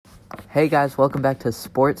Hey guys, welcome back to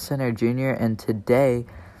Sports Center Junior, and today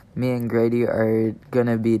me and Grady are going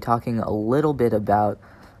to be talking a little bit about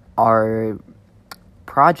our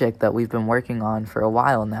project that we've been working on for a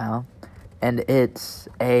while now, and it's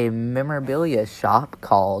a memorabilia shop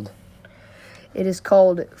called... It is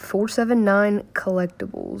called 479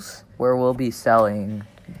 Collectibles. where we'll be selling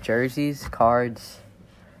jerseys, cards.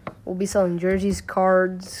 We'll be selling jerseys,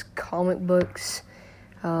 cards, comic books,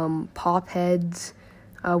 pop heads.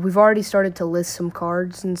 We've already started to list some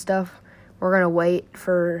cards and stuff. We're gonna wait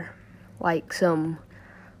for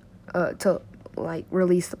to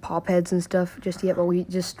release the pop heads and stuff just yet, but we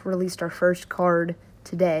just released our first card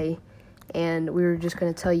today, and we were just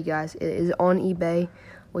gonna tell you guys it is on eBay.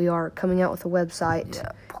 We are coming out with a website.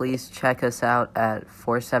 Yeah, please check us out at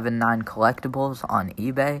 479 Collectibles on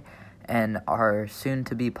eBay and our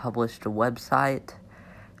soon-to-be published website.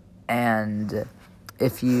 And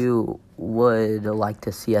if you would like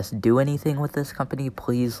to see us do anything with this company,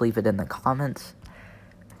 please leave it in the comments.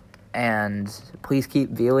 And please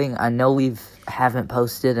keep viewing. I know we haven't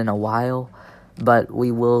posted in a while, but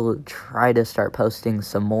we will try to start posting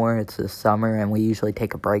some more. It's the summer, and we usually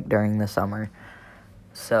take a break during the summer.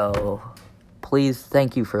 So, please,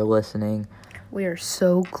 thank you for listening. We are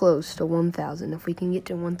so close to 1,000. If we can get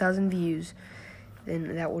to 1,000 views,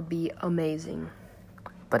 then that would be amazing.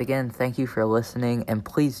 But again, thank you for listening, and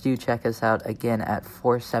please do check us out again at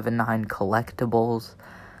 479 Collectibles.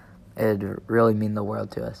 It'd really mean the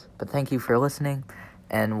world to us. But thank you for listening,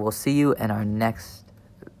 and we'll see you in our next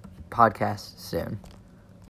podcast soon.